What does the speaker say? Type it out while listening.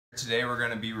Today we're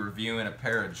going to be reviewing a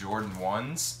pair of Jordan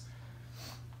 1s.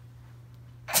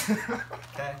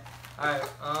 Okay. Alright,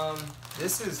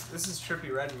 this is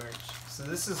Trippie Red merch. So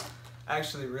this is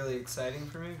actually really exciting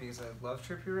for me because I love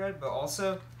Trippie Red, but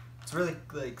also it's really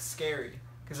scary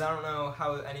because I don't know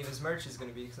how any of his merch is going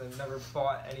to be because I've never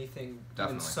bought anything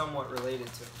even somewhat related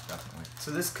to him. Definitely.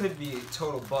 So this could be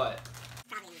total butt.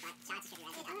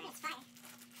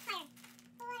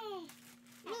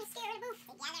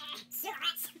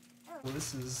 Well,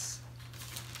 this is...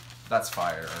 That's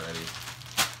fire already.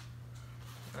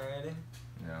 Alrighty.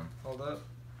 Yeah. Hold up.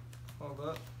 Hold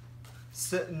up.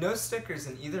 No stickers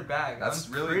in either bag. That's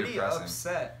I'm really pretty depressing.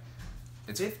 upset.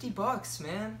 It's $50,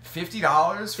 man.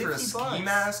 $50 for a ski $50.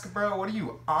 mask, bro? What are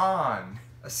you on?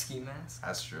 A ski mask?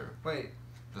 That's true. Wait.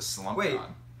 The slump Wait.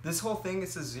 con. This whole thing, it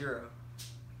says 0.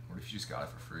 What if you just got it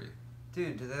for free?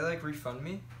 Dude, did they refund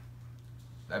me?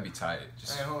 That'd be tight.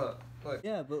 Just... Alright, hold up. Look.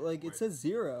 Yeah, but it says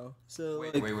 0. So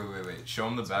wait. Show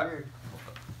them the back. Weird.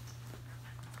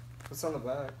 What's on the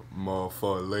back?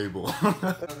 Motherfucker label.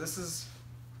 This is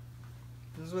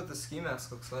what the ski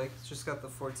mask looks like. It's just got the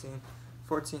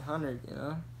 1400, you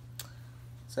know?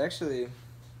 It's actually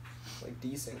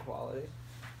decent quality.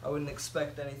 I wouldn't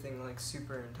expect anything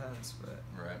super intense, but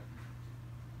Right.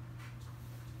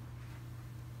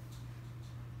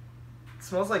 it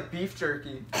smells like beef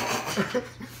jerky.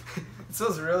 It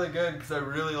smells really good because I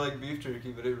really like beef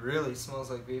jerky, but it really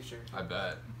smells like beef jerky. I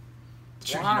bet.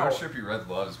 Wow. You know Trippie Red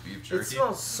loves beef jerky? It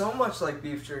smells so much like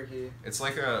beef jerky. It's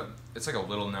like a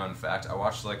little known fact. I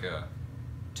watched a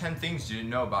 10 things you didn't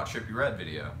know about Trippie Red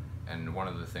video, and one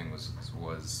of the things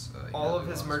was all of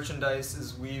his merchandise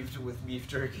is weaved with beef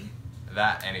jerky.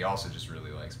 That, and he also just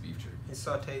really likes beef jerky. He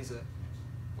sautés it.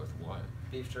 With what?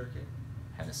 Beef jerky.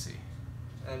 Hennessy.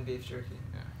 And beef jerky.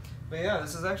 Yeah. But yeah,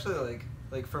 this is actually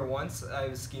for once I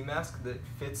have a ski mask that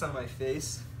fits on my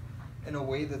face in a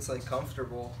way that's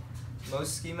comfortable.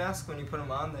 Most ski masks, when you put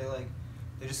them on,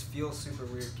 they just feel super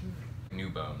weird. New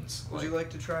bones. Would you like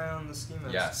to try on the ski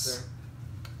mask? Yes. Sir?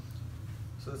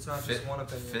 So it's not just one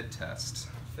opinion. Fit test.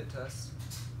 Fit test.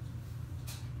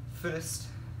 Fittest.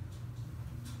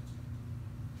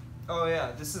 Oh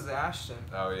yeah, this is Ashton.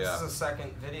 Oh yeah. This is the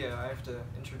second video. I have to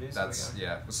introduce him again.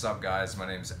 Yeah. What's up, guys? My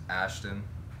name's Ashton.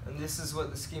 And this is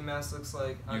what the ski mask looks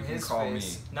like on You can his call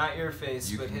face. me- Not your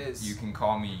face, but his. You can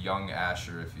call me Young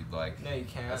Asher if you'd like. No, you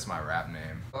can't. That's my rap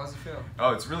name. How does it feel?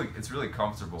 Oh, it's really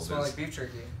comfortable. Smell like beef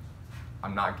jerky.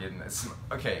 I'm not getting it.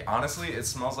 Okay, honestly, it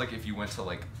smells like if you went to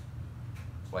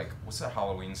what's that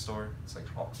Halloween store? It's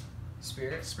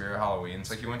Spirit? Spirit Halloween. It's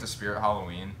like you went to Spirit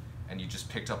Halloween and you just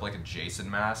picked up a Jason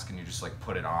mask and you just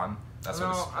put it on. That's no,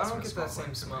 what it's, I don't get that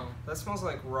same smell. That smells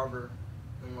like rubber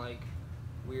and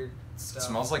weird stuff. It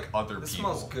smells like other this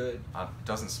people. Smells good. It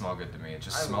doesn't smell good to me. It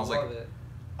just I smells love like it.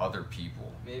 other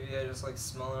people. Maybe I just like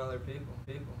smelling other people.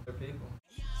 People.